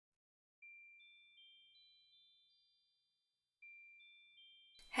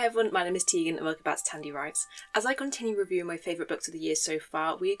Hey everyone, my name is Tegan and welcome back to TandeWrites. As I continue reviewing my favourite books of the year so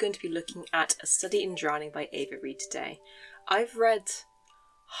far, we are going to be looking at A Study in Drowning by Ava Reid today. I've read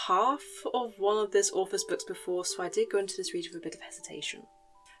half of one of this author's books before, so I did go into this read with a bit of hesitation.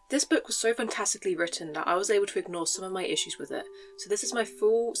 This book was so fantastically written that I was able to ignore some of my issues with it. So this is my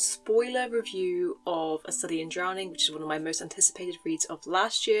full spoiler review of A Study in Drowning, which is one of my most anticipated reads of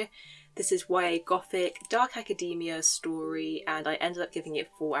last year. This is YA Gothic, dark academia story, and I ended up giving it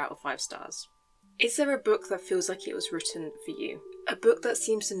 4 out of 5 stars. Is there a book that feels like it was written for you? A book that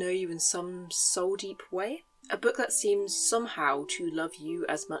seems to know you in some soul-deep way? A book that seems somehow to love you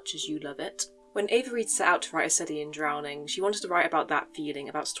as much as you love it? When Ava Reid set out to write A Study in Drowning, she wanted to write about that feeling,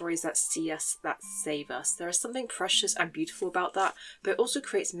 about stories that see us, that save us. There is something precious and beautiful about that, but it also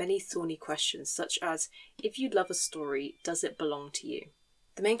creates many thorny questions, such as, if you love a story, does it belong to you?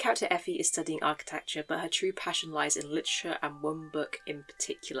 The main character Effie is studying architecture, but her true passion lies in literature and one book in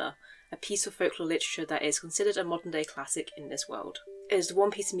particular, a piece of folklore literature that is considered a modern-day classic in this world. It is the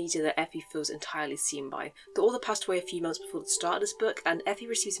one piece of media that Effie feels entirely seen by. The author passed away a few months before the start of this book, and Effie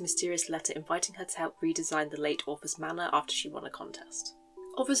receives a mysterious letter inviting her to help redesign the late author's manor after she won a contest.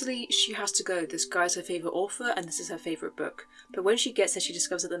 Obviously, she has to go. This guy's her favourite author and this is her favourite book. But when she gets there, she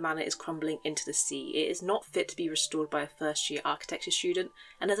discovers that the manor is crumbling into the sea. It is not fit to be restored by a first-year architecture student,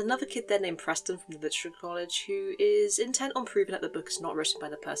 and there's another kid there named Preston from the Literature College who is intent on proving that the book is not written by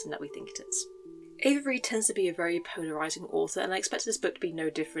the person that we think it is. Ava Reid tends to be a very polarising author, and I expected this book to be no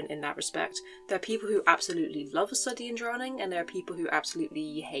different in that respect. There are people who absolutely love A Study in Drowning, and there are people who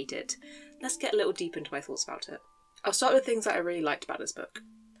absolutely hate it. Let's get a little deeper into my thoughts about it. I'll start with things that I really liked about this book.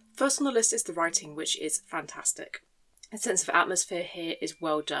 First on the list is the writing, which is fantastic. The sense of atmosphere here is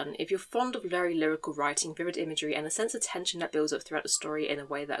well done. If you're fond of very lyrical writing, vivid imagery, and a sense of tension that builds up throughout the story in a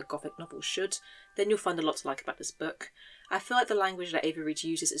way that a gothic novel should, then you'll find a lot to like about this book. I feel like the language that Ava Reid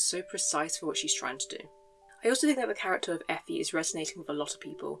uses is so precise for what she's trying to do. I also think that the character of Effie is resonating with a lot of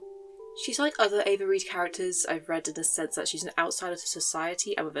people. She's like other Ava Reid characters I've read in the sense that she's an outsider to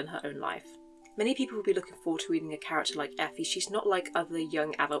society and within her own life. Many people will be looking forward to reading a character like Effie. She's not like other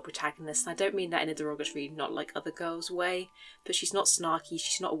young adult protagonists, and I don't mean that in a derogatory, not like other girls way, but she's not snarky,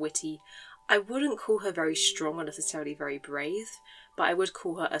 she's not witty. I wouldn't call her very strong or necessarily very brave, but I would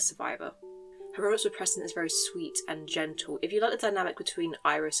call her a survivor. Her romance with Preston is very sweet and gentle. If you like the dynamic between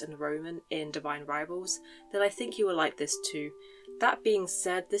Iris and Roman in Divine Rivals, then I think you will like this too. That being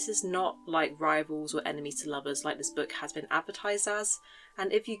said, this is not like rivals or enemies to lovers like this book has been advertised as,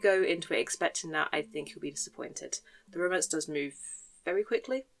 and if you go into it expecting that, I think you'll be disappointed. The romance does move very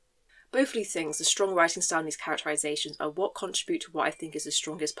quickly. Both of these things, the strong writing style and these characterizations, are what contribute to what I think is the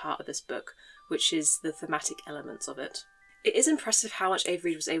strongest part of this book, which is the thematic elements of it. It is impressive how much Ava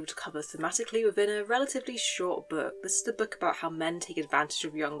Reid was able to cover thematically within a relatively short book. This is the book about how men take advantage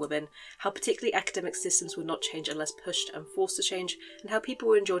of young women, how particularly academic systems will not change unless pushed and forced to change, and how people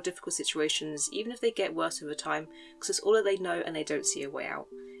will endure difficult situations even if they get worse over time, because it's all that they know and they don't see a way out.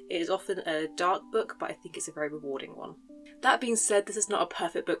 It is often a dark book, but I think it's a very rewarding one. That being said, this is not a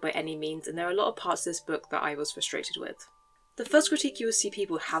perfect book by any means, and there are a lot of parts of this book that I was frustrated with. The first critique you will see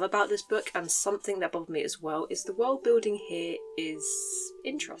people have about this book, and something that bothered me as well, is the world building here is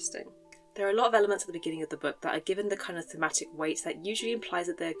interesting. There are a lot of elements at the beginning of the book that are given the kind of thematic weight that usually implies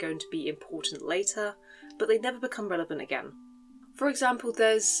that they're going to be important later, but they never become relevant again. For example,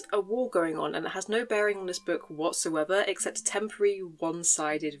 there's a war going on and it has no bearing on this book whatsoever except a temporary,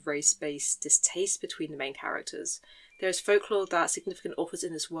 one-sided, race-based distaste between the main characters. There is folklore that significant authors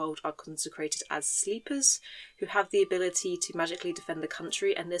in this world are consecrated as sleepers, who have the ability to magically defend the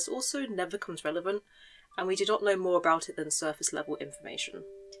country, and this also never becomes relevant, and we do not know more about it than surface level information.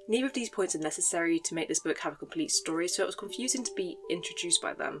 Neither of these points are necessary to make this book have a complete story, so it was confusing to be introduced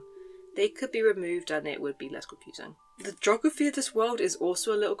by them. They could be removed and it would be less confusing. The geography of this world is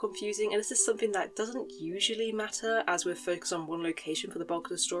also a little confusing, and this is something that doesn't usually matter as we're focused on one location for the bulk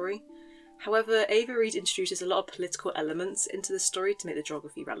of the story. However, Ava Reid introduces a lot of political elements into the story to make the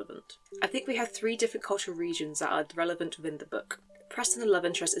geography relevant. I think we have 3 different cultural regions that are relevant within the book. Preston, the love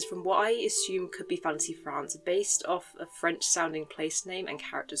interest, is from what I assume could be Fantasy France, based off a French-sounding place name and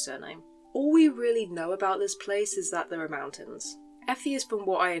character surname. All we really know about this place is that there are mountains. Effie is from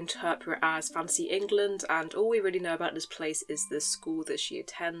what I interpret as Fantasy England, and all we really know about this place is the school that she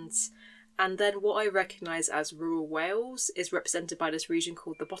attends. And then what I recognise as rural Wales is represented by this region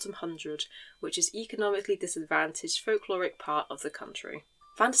called the Bottom Hundred, which is economically disadvantaged folkloric part of the country.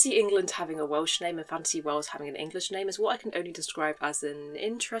 Fantasy England having a Welsh name and Fantasy Wales having an English name is what I can only describe as an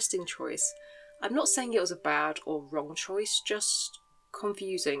interesting choice. I'm not saying it was a bad or wrong choice, just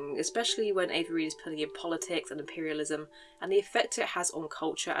confusing, especially when Ava Reid is putting in politics and imperialism and the effect it has on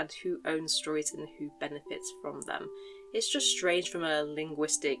culture and who owns stories and who benefits from them. It's just strange from a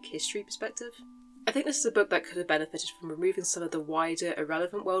linguistic history perspective. I think this is a book that could have benefited from removing some of the wider,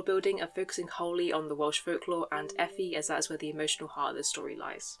 irrelevant world building and focusing wholly on the Welsh folklore and Effie, as that is where the emotional heart of the story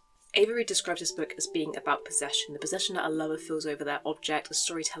lies. Ava Reid describes this book as being about possession, the possession that a lover feels over their object, a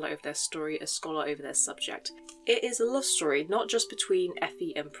storyteller over their story, a scholar over their subject. It is a love story, not just between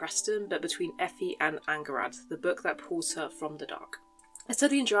Effie and Preston, but between Effie and Angharad, the book that pulls her from the dark. A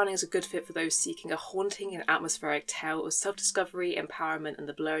Study in Drowning is a good fit for those seeking a haunting and atmospheric tale of self-discovery, empowerment and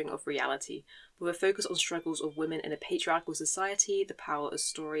the blurring of reality, with a focus on struggles of women in a patriarchal society, the power of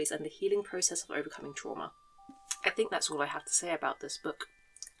stories and the healing process of overcoming trauma. I think that's all I have to say about this book.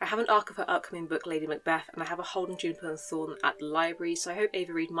 I have an arc of her upcoming book Lady Macbeth and I have a Holden, Juniper and Thorn at the library, so I hope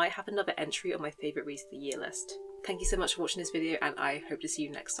Ava Reid might have another entry on my favourite reads of the year list. Thank you so much for watching this video and I hope to see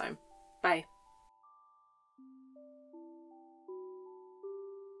you next time. Bye!